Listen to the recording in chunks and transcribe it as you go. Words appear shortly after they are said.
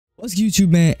What's good, YouTube,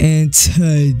 man? And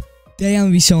today I'm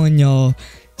gonna be showing y'all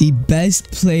the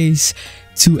best place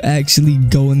to actually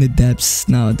go in the depths.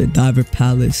 Now, the Diver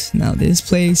Palace. Now, this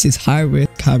place is high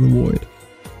risk, high reward.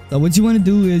 So what you want to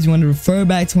do is you want to refer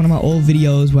back to one of my old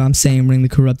videos where I'm saying ring the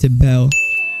corrupted bell,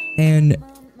 and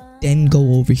then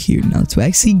go over here. Now, to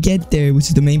actually get there, which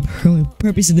is the main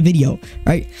purpose of the video,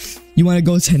 right? You want to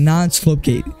go to non-slope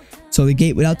gate, so the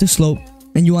gate without the slope.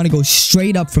 And you want to go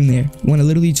straight up from there. You want to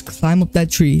literally just climb up that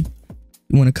tree.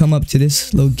 You want to come up to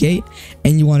this little gate,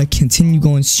 and you want to continue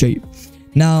going straight.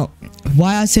 Now,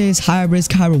 why I say it's high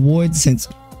risk, high reward, since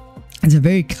it's a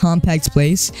very compact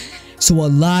place, so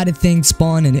a lot of things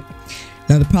spawn in it.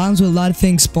 Now, the problems with a lot of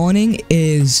things spawning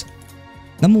is,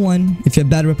 number one, if you're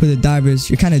bad with the divers,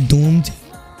 you're kind of doomed.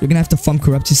 You're gonna have to farm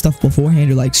corrupted stuff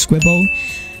beforehand, or like Squibbo.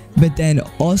 But then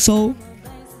also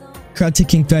corrupted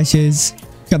king threshers,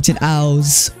 corrupted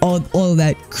owls, all of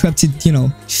that, corrupted, you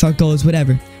know, sharkos,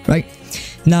 whatever, right?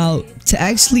 Now, to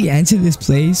actually enter this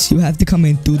place, you have to come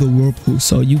in through the whirlpool.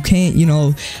 So you can't, you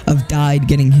know, have died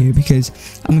getting here, because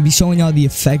I'm gonna be showing y'all the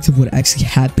effect of what actually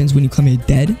happens when you come here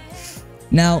dead.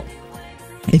 Now,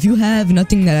 if you have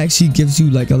nothing that actually gives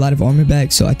you like a lot of armor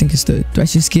back, so I think it's the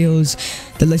thresher skills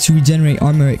that lets you regenerate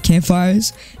armor at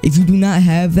campfires. If you do not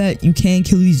have that, you can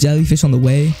kill these jellyfish on the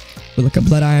way with like a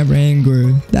blood iron ring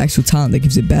or the actual talent that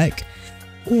gives it back.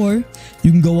 Or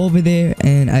you can go over there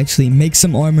and actually make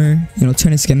some armor, you know,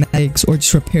 turn in schematics, or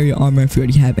just repair your armor if you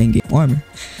already have in-game armor.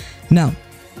 Now,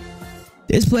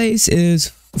 this place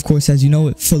is, of course, as you know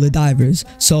it, full of divers.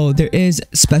 So there is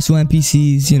special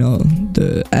NPCs, you know,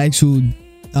 the actual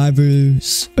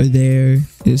divers are there.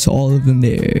 There's all of them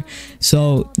there.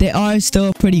 So they are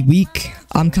still pretty weak.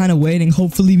 I'm kind of waiting.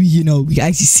 Hopefully, we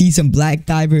actually see some black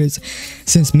divers,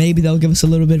 since maybe they'll give us a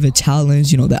little bit of a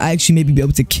challenge. You know, they'll actually maybe be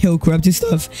able to kill corrupted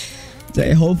stuff.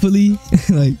 Like, hopefully,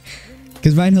 like,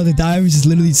 because right now the divers is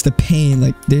literally just a pain.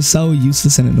 Like, they're so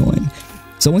useless and annoying.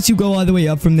 So once you go all the way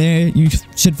up from there, you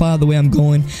should follow the way I'm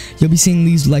going. You'll be seeing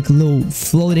these like little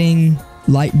floating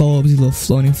light bulbs, these little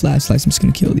floating flashlights. I'm just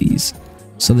gonna kill these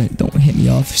so they don't hit me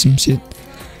off or some shit.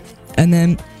 And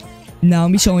then now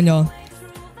I'm be showing y'all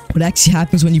what actually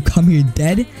happens when you come here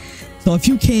dead. So if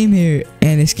you came here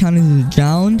and it's counted as a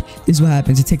drowned, this is what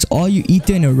happens. It takes all your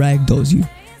ether and it ragdolls you,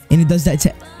 and it does that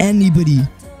to anybody.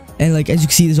 And like, as you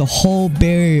can see, there's a whole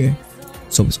barrier,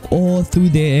 so it's all through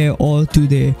there, all through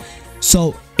there.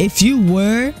 So if you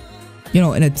were, you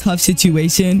know, in a tough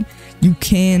situation, you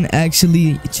can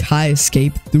actually try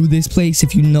escape through this place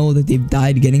if you know that they've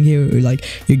died getting here, or like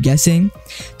you're guessing.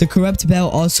 The corrupt bell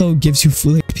also gives you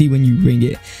full HP when you ring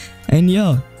it. And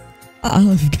yo,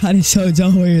 I've kind of showed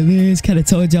y'all where it is, kind of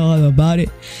told y'all all about it,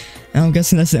 and I'm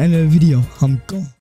guessing that's the end of the video. I'm gone.